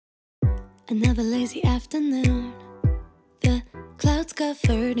Another lazy afternoon, the clouds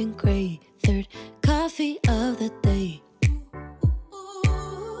covered in gray. Third coffee of the day.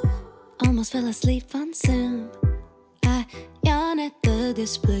 Almost fell asleep on Zoom. I yawn at the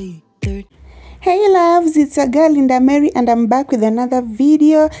display. Third. Hey loves, it's your girl Linda Mary and I'm back with another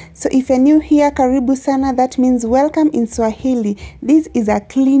video. So if you're new here, karibu sana, that means welcome in Swahili. This is a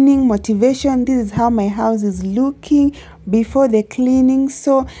cleaning motivation. This is how my house is looking before the cleaning.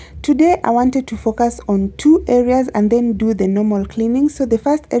 So today I wanted to focus on two areas and then do the normal cleaning. So the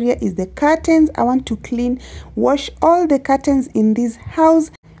first area is the curtains. I want to wash all the curtains in this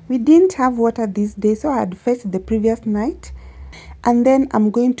house. We didn't have water this day, so I had fetched the previous night. And then I'm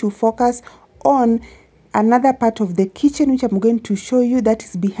going to focus on another part of the kitchen, which I'm going to show you, that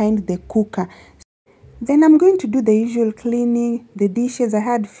is behind the cooker. Then I'm going to do the usual cleaning, the dishes. I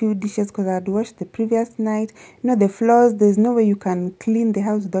had few dishes because I had washed the previous night. You know, the floors, there's no way you can clean the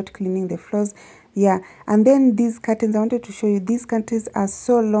house without cleaning the floors. Yeah, and then these curtains, I wanted to show you, these curtains are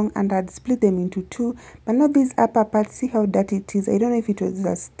so long and I'd split them into two, but not this upper part. See how dirty it is. I don't know if it was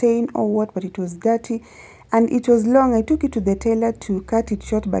a stain or what, but it was dirty and it was long. I took it to the tailor to cut it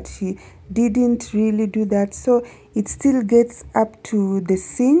short, but she didn't really do that, so it still gets up to the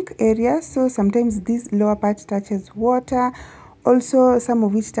sink area. So sometimes this lower part touches water, also some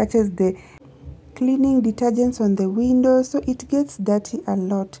of which touches the cleaning detergents on the window, so it gets dirty a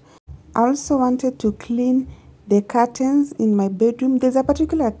lot. I also wanted to clean the curtains in my bedroom. There's a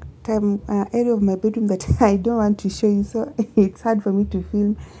particular area of my bedroom that I don't want to show you, so it's hard for me to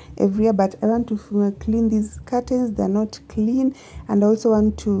film everywhere, but I want to clean these curtains. They're not clean, and I also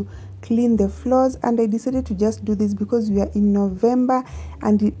want to clean the floors, and I decided to just do this because we are in November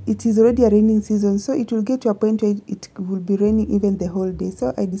and it is already a raining season, so it will get to a point where it will be raining even the whole day.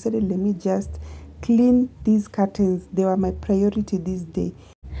 So I decided, let me just clean these curtains. They were my priority this day.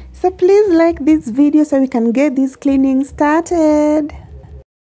 So please like this video so we can get this cleaning started.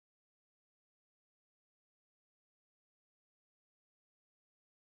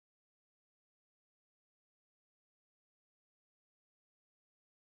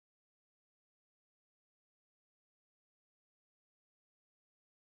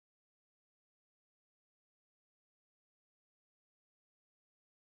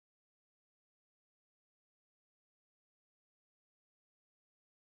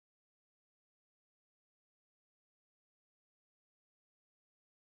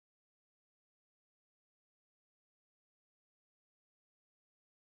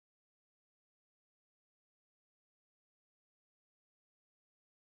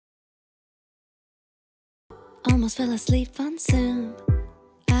 Almost fell asleep on Zoom.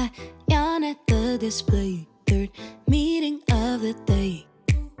 I yawn at the display. Third meeting of the day.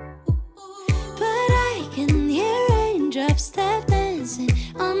 But I can hear raindrops step dancing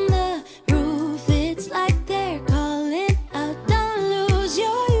on the roof. It's like they're calling out, don't lose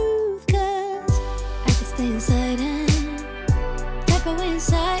your youth, 'cause I could stay inside and type away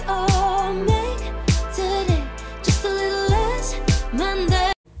inside, or make today just a little less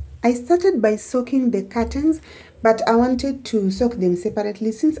Monday. I started by soaking the curtains, but I wanted to soak them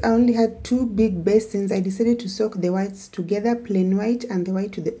separately. Since I only had two big basins, I decided to soak the whites together, plain white and the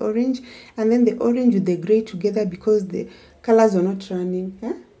white with the orange, and then the orange with the gray together because the colors were not running.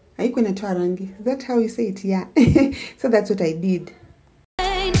 Huh? Is that how you say it? Yeah. So that's what I did.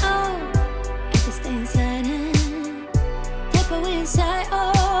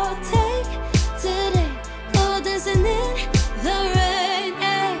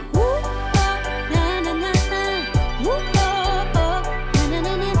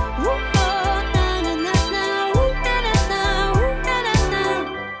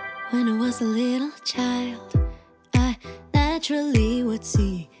 A little child, I naturally would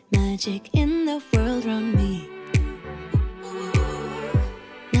see magic in the world around me.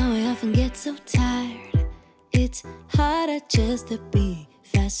 Now I often get so tired, it's harder just to be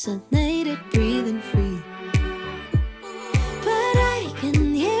fascinated, breathing free. But I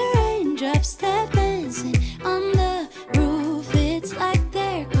can hear raindrops step dancing on the roof. It's like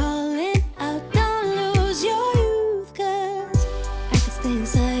they're calling out, don't lose your youth, 'cause I could stay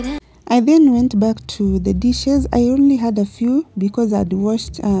inside and I then went back to the dishes. I only had a few because I'd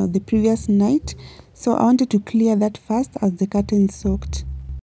washed the previous night, so I wanted to clear that first as the curtains soaked.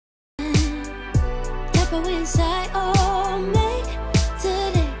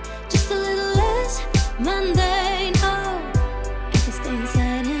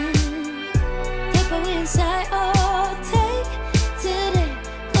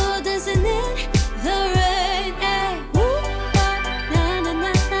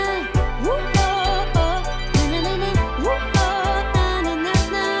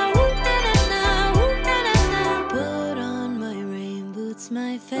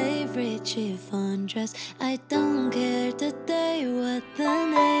 favorite chiffon dress. I don't care today what the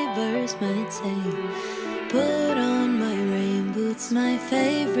neighbors might say. Put on my rain boots, my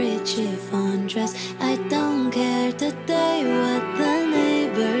favorite chiffon dress. I don't care today what the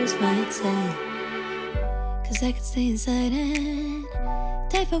neighbors might say. 'Cause I could stay inside and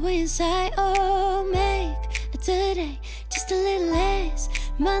type away inside. Oh, make today just a little less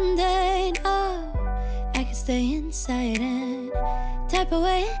mundane. Oh, I could stay inside and type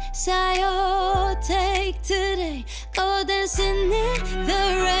away inside. Oh, take today, go dancing in the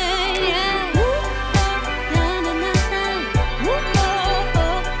rain. Yeah.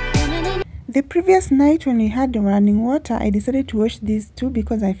 The previous night when we had the running water, I decided to wash these two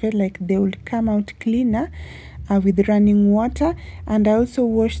because I felt like they would come out cleaner with running water. And I also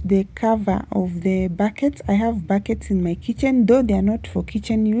washed the cover of the buckets. I have buckets in my kitchen, though they are not for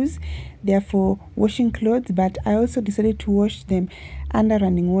kitchen use, they are for washing clothes, but I also decided to wash them under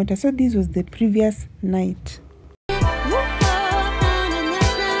running water. So this was the previous night.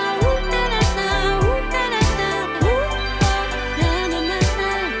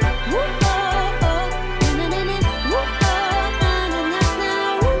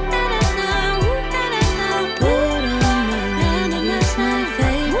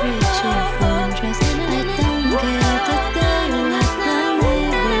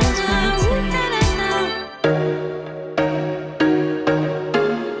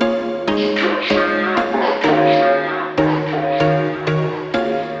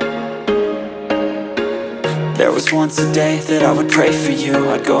 There was once a day that I would pray for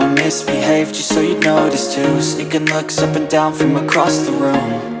you. I'd go and misbehave just so you'd notice too. Sneaking looks up and down from across the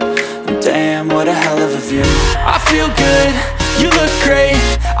room. And damn, what a hell of a view. I feel good, you look great,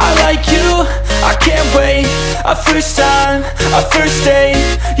 I like you, I can't wait. A first time, a first date.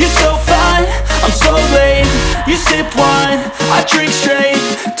 You're so fine, I'm so late. You sip wine, I drink straight.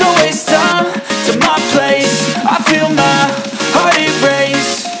 Don't waste time to my place. I feel my heart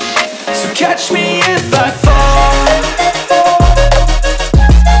erase. So catch me if I fall.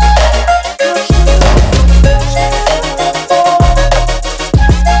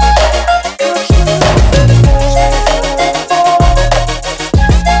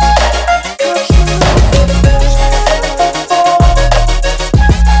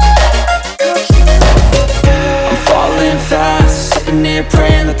 I'm falling fast, sitting here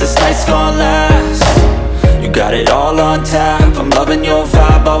praying that this night's gonna last. You got it all on tap, I'm loving your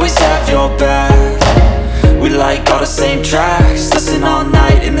vibe, always have your back. We like all the same tracks, listen all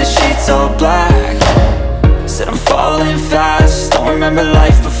night in the sheets all black. Said I'm falling fast, don't remember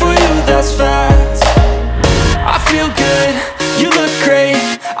life before you, that's fact. I feel good, you look great,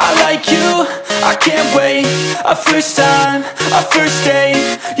 I like you, I can't wait. A first time, a first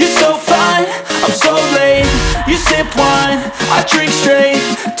date. You're so fine, I'm so late. You sip wine, I drink straight.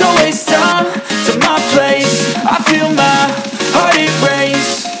 Don't waste time to my place. I feel my heart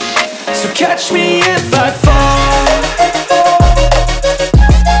erase. So catch me if I fall.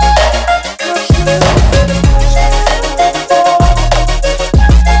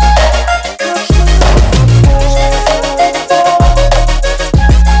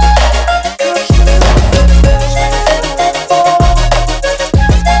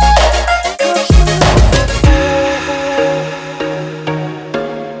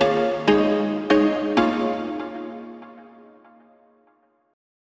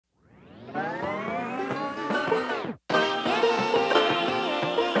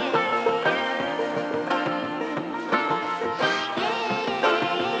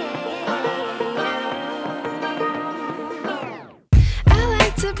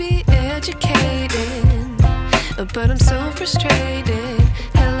 But I'm so frustrated.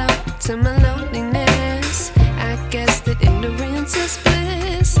 Hello to my loneliness. I guess that ignorance is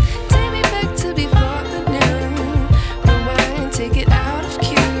bliss. Take me back to before the new. Rewind, take it out of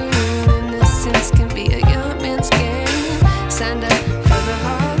cue. Innocence can be a young man's game. Signed up for the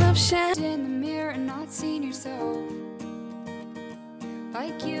hall of shame. In the mirror and not seen yourself,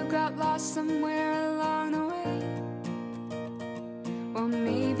 like you got lost somewhere along the way. Well,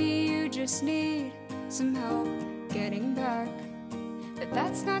 maybe you just need some help getting back, but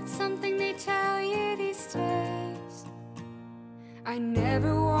that's not something they tell you these days. I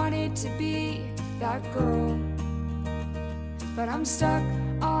never wanted to be that girl, but I'm stuck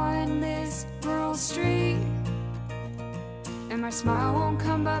on this rural street, and my smile won't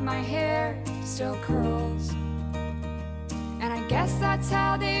come but my hair still curls. And I guess that's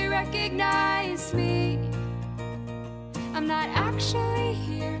how they recognize me. I'm not actually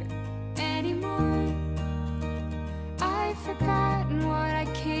here anymore. I've forgotten what I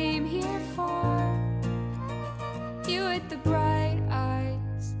came here for. You with the bright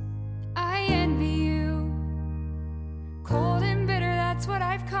eyes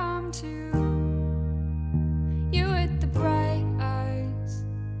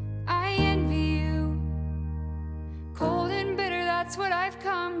that's what I've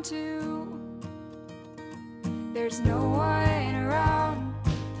come to. There's no one around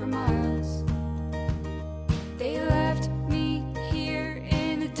for miles. They left me here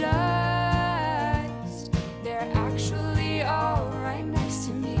in the dust. They're actually all right next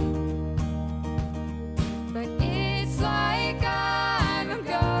to me, but it's like I'm a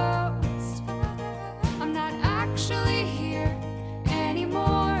ghost. I'm not actually here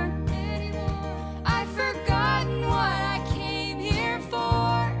anymore. I've forgotten what I came here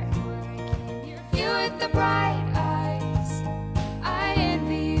for. You with the bright eyes, I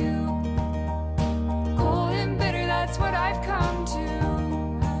envy you. Cold and bitter, that's what I've come to.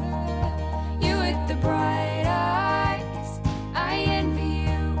 You with the bright eyes, I envy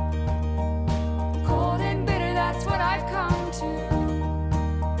you. Cold and bitter, that's what I've come to.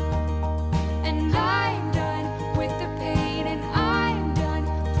 And I'm done with the pain, and I'm done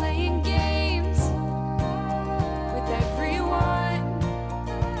playing games with everyone.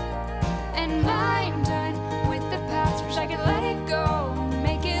 And I'm done with the past, wish I could let it go and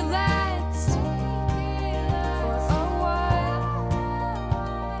make it last for a while.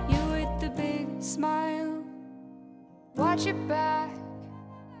 You with the big smile, watch it back,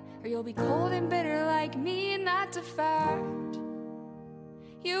 or you'll be cold and bitter like me, and that's a fact.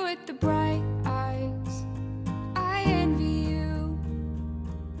 You with the bright eyes, I envy you.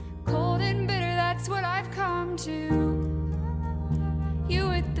 Cold and bitter, that's what I've come to. You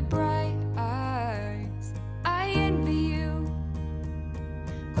with the bright eyes, I envy you.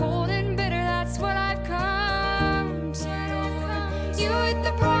 Cold and bitter, that's what I've come to. You with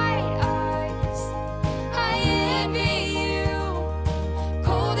the bright eyes, I envy you.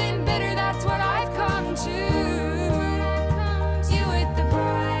 Cold and bitter, that's what I've come to. You with the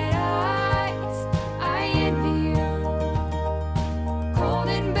bright eyes, I envy you. Cold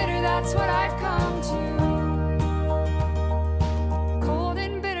and bitter, that's what I've come to. Cold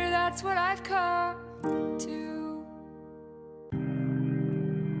and bitter, that's what I've come to.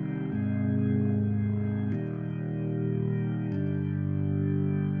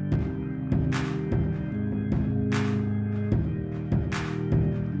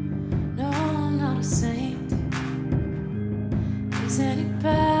 No, I'm not a saint. Is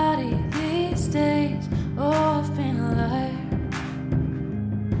anybody these days? Oh, I've been a liar.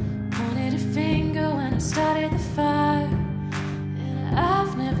 Pointed a finger when I started the fire, and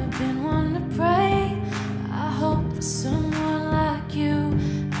I've never been one to pray. I hope for someone like you.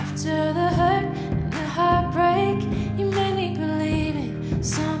 After the hurt and the heartbreak, you made me believe in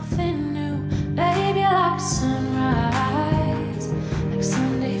something new. Baby, like a sunrise, like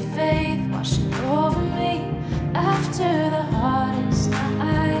Sunday faith washing over me. After the hardest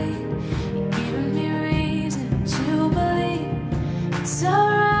night, you're giving me reason to believe it's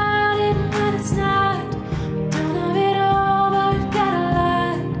alright even when it's not. We don't have it all, but we've got a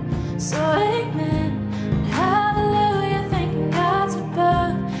lot. So amen and hallelujah, thanking God's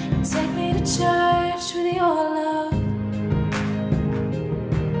above. And take me to church with your love.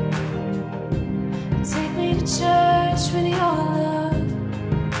 And take me to church with your love.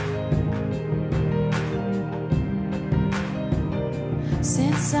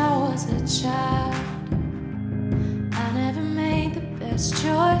 Since I was a child, I never made the best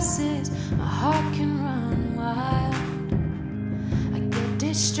choices. My heart can run wild. I get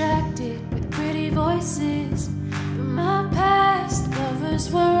distracted with pretty voices, but my past lovers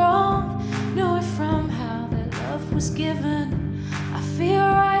were wrong. Knew it from how their love was given. I feel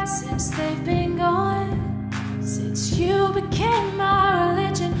right since they've been gone. Since you became my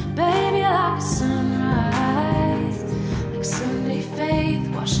religion, baby, like a sunrise, like Sunday faith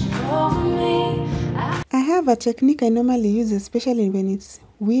washing over me. I have a technique I normally use, especially when it's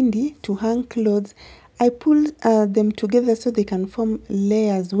windy, to hang clothes. I pull them together so they can form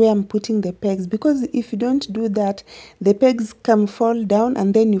layers where I'm putting the pegs, because if you don't do that, the pegs can fall down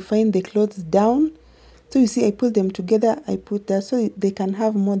and then you find the clothes down. So you see, I pull them together, I put that so they can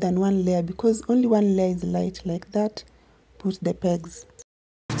have more than one layer, because only one layer is light. Like that, put the pegs.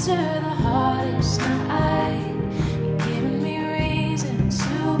 After the hardest night, you're giving me reason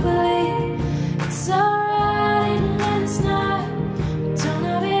to believe it's alright even when it's not. We don't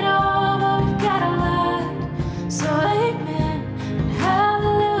have it all, but we've got a lot. So amen and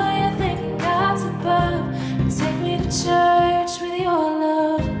hallelujah, thanking God's above. And take me to church with your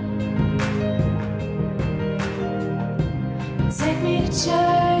love. And take me to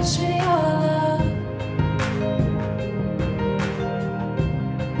church with your love.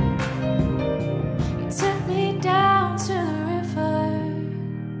 Took me down to the river,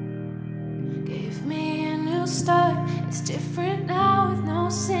 gave me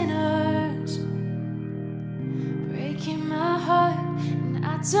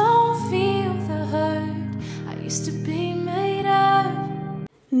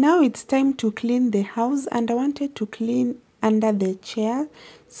now it's time to clean the house, and I wanted to clean under the chair.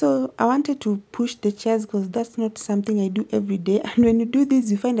 So I wanted to push the chairs because that's not something I do every day. And when you do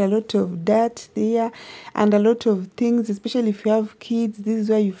this, you find a lot of dirt there and a lot of things, especially if you have kids. This is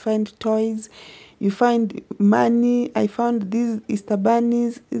where you find toys, you find money. I found these Easter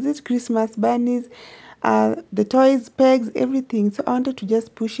bunnies. Is it Christmas bunnies? The toys, pegs, everything. So I wanted to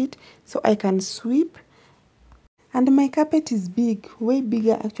just push it so I can sweep. And my carpet is big, way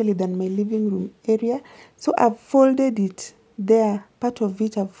bigger actually than my living room area. So I've folded it there. Part of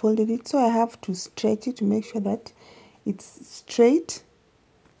it I've folded it. So I have to stretch it to make sure that it's straight.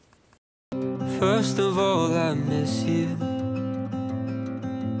 First of all, I miss you.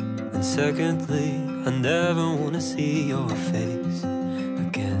 And secondly, I never want to see your face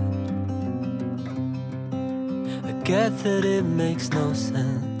again. I get that it makes no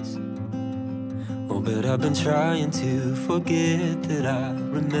sense. Oh, but I've been trying to forget that I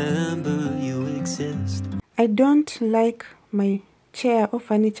remember you exist. I don't like my chair or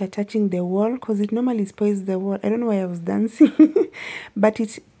furniture touching the wall because it normally spoils the wall. I don't know why I was dancing. But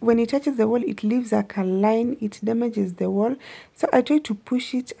when it touches the wall, it leaves like a line. It damages the wall. So I try to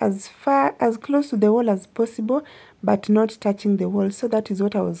push it as close to the wall as possible, but not touching the wall. So that is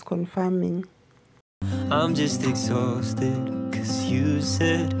what I was confirming. I'm just exhausted, cause you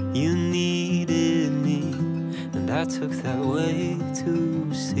said you needed me, and I took that way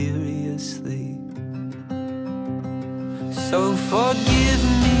too seriously. So forgive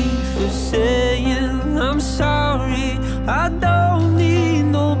me for saying I'm sorry. I don't need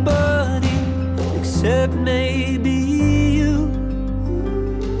nobody except maybe you.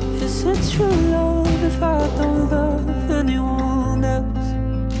 Is it true love if I don't love anyone else?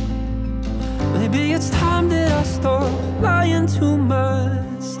 Maybe it's time that I stop lying to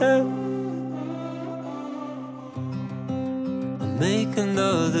myself. I'll make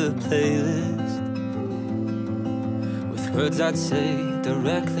another playlist with words I'd say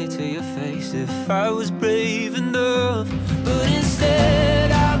directly to your face if I was brave enough. But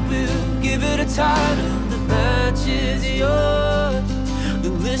instead I will give it a title that matches yours.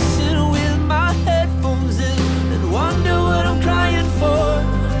 Then listen with my headphones in and wonder what I'm crying for.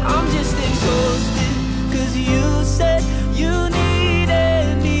 I'm just exhausted, cause you said you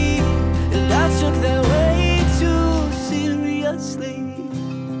needed me, and I took that way too seriously.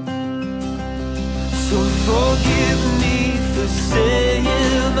 So forgive me for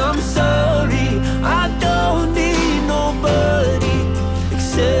saying I'm sorry. I don't need nobody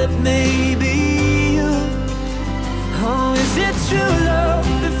except maybe you. Oh, is it true love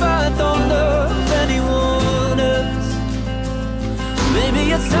if I don't love anyone else?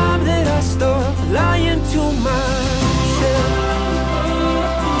 Maybe it's time that I stop lying to myself.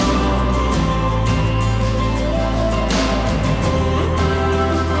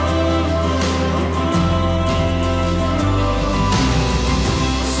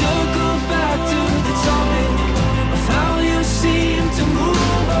 Circle back to the topic of how you seem to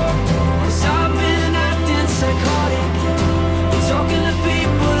move on. Cause I've been acting psychotic, been talking to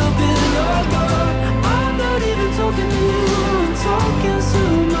people who've been long gone. I'm not even talking to you, I'm talking to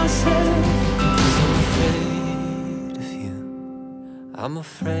myself. Cause I'm afraid of you, I'm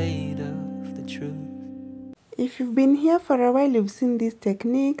afraid of the truth. If you've been here for a while, you've seen this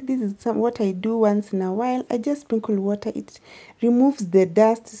technique. This is what I do once in a while. I just sprinkle water. It removes the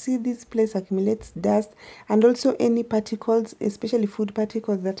dust. See, this place accumulates dust and also any particles, especially food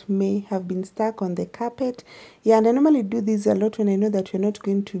particles that may have been stuck on the carpet. Yeah, and I normally do this a lot when I know that you're not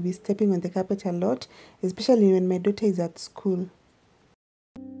going to be stepping on the carpet a lot, especially when my daughter is at school.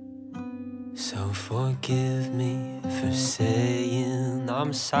 So forgive me for saying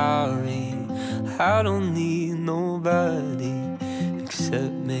I'm sorry. I don't need nobody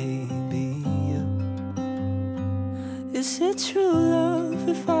except maybe you. Is it true love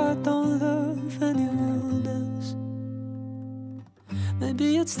if I don't love anyone else?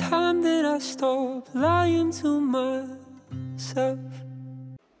 Maybe it's time that I stop lying to myself.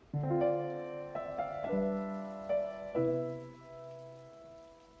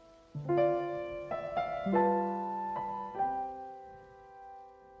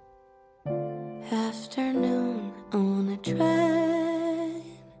 Afternoon on a train,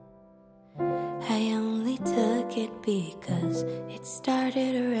 I only took it because it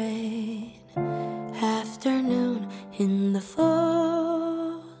started to rain. Afternoon in the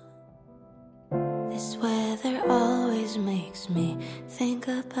fall, this weather always makes me think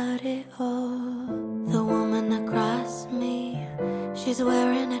about it all. The woman across me, she's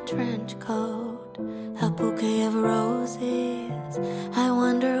wearing a trench coat, a bouquet of roses, I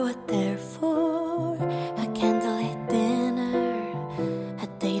wonder what they're for. A candlelit dinner, a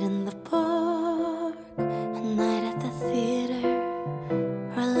date in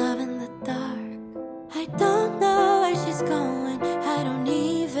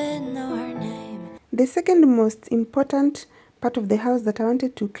The second most important part of the house that I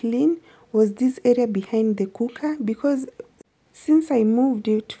wanted to clean was this area behind the cooker, because since I moved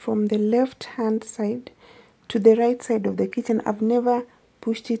it from the left hand side to the right side of the kitchen, I've never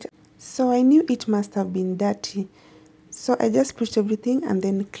pushed it, so I knew it must have been dirty. So I just pushed everything and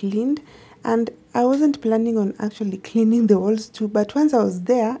then cleaned, and I wasn't planning on actually cleaning the walls too, but once I was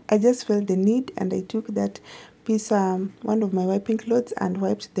there, I just felt the need, and I took that piece, one of my wiping cloths, and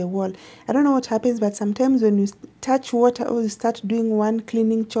wiped the wall. I don't know what happens, but sometimes when you touch water or you start doing one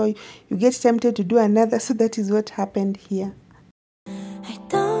cleaning chore, you get tempted to do another, so that is what happened here. I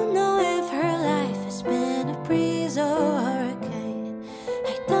don't know if her life has been a breeze or a hurricane.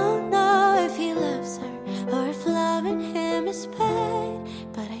 I don't know if he loves her or if loving him is pain.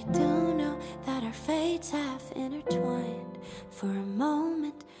 But I do know that our fates have intertwined for a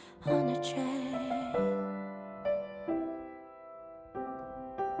moment on a train.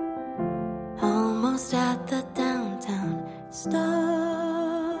 Almost at the downtown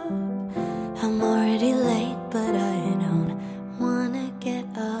stop. I'm already late, but I don't wanna get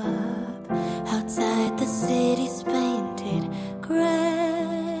up. Outside the city's painted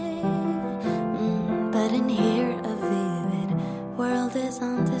gray, but in here a vivid world is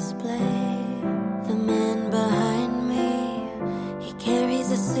on display. The man behind me, he carries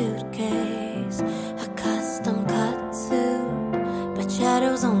a suitcase, a custom cut suit, but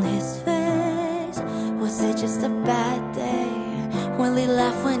shadows on his face. Was it just a bad day? Will he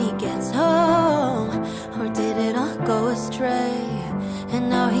laugh when he gets home? Or did it all go astray, and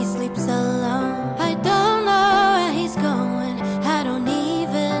now he sleeps alone? I don't know where he's going, I don't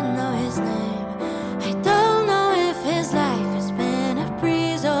even know his name. I don't know if his life has been a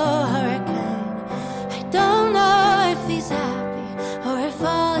breeze or a hurricane. I don't know if he's happy or if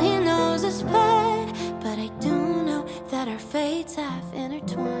all he knows is pain. But I do know that our fates have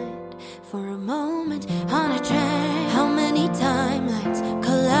intertwined for a moment on a train. How many timelines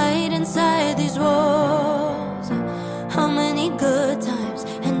collide inside these walls? How many good times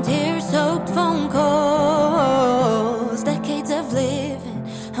and tear-soaked phone calls? Decades of living,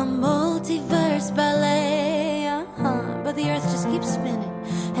 a multiverse ballet, but the earth just keeps spinning,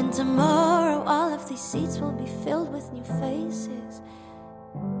 and tomorrow all of these seats will be filled with new faces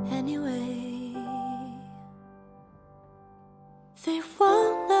anyway. They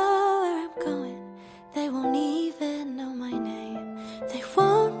won't know where I'm going, they won't even know my name. They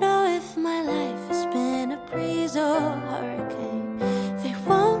won't know if my life has been a breeze or a hurricane. They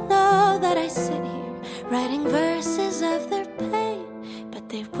won't know that I sit here writing verses of their pain. But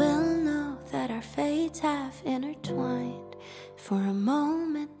they will know that our fates have intertwined for a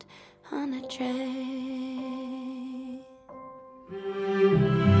moment on a train.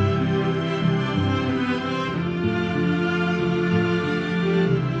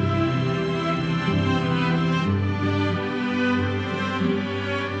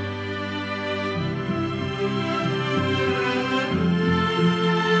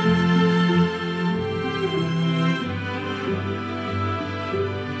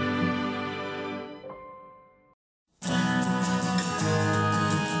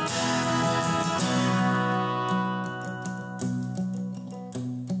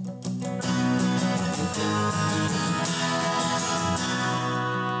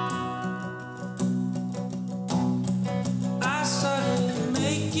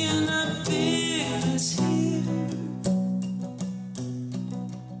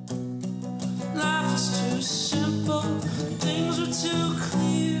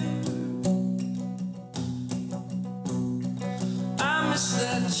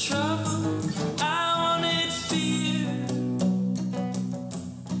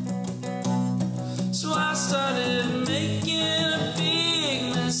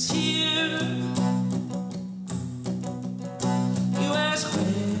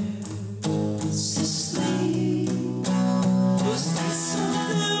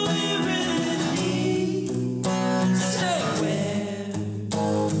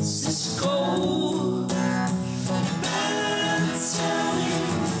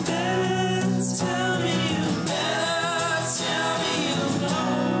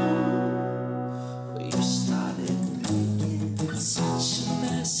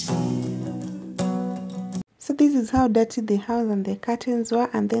 So this is how dirty the house and the curtains were,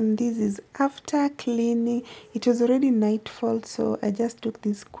 and then this is after cleaning. It was already nightfall, so I just took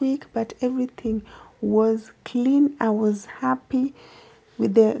this quick, but everything was clean. I was happy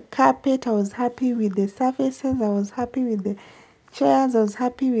with the carpet, I was happy with the surfaces, I was happy with the chairs, I was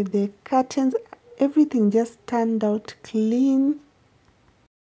happy with the curtains. Everything just turned out clean.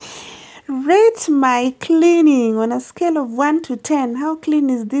 Rate my cleaning on a scale of 1 to 10. How clean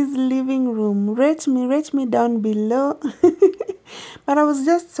is this living room? Rate me down below. But I was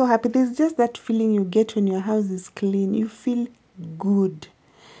just so happy. There's just that feeling you get when your house is clean. You feel good.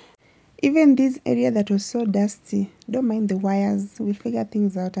 Even this area that was so dusty, don't mind the wires, we'll figure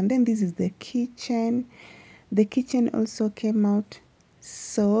things out. And then this is the kitchen. The kitchen also came out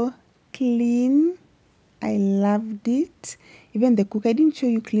so clean. I loved it. Even the cook, I didn't show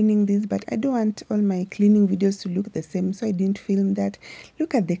you cleaning this, but I don't want all my cleaning videos to look the same, so I didn't film that.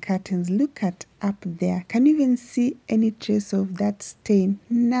 Look at the curtains. Look at up there. Can you even see any trace of that stain?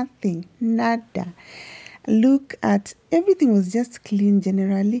 Nothing. Nada. Look at everything was just clean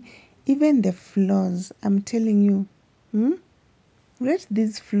generally. Even the floors, I'm telling you. Rate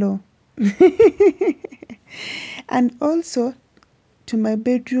this floor. And also to my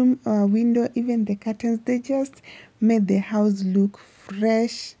bedroom window, even the curtains, they just made the house look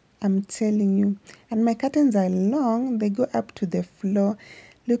fresh, I'm telling you. And my curtains are long, they go up to the floor.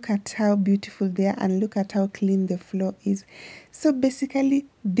 Look at how beautiful they are, and look at how clean the floor is. So basically,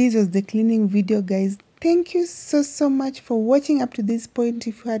 this was the cleaning video, guys. Thank you so much for watching up to this point.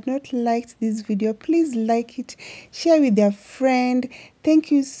 If you had not liked this video, please like it, share with your friend.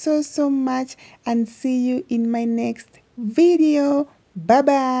 Thank you so much, and see you in my next video. Bye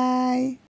bye.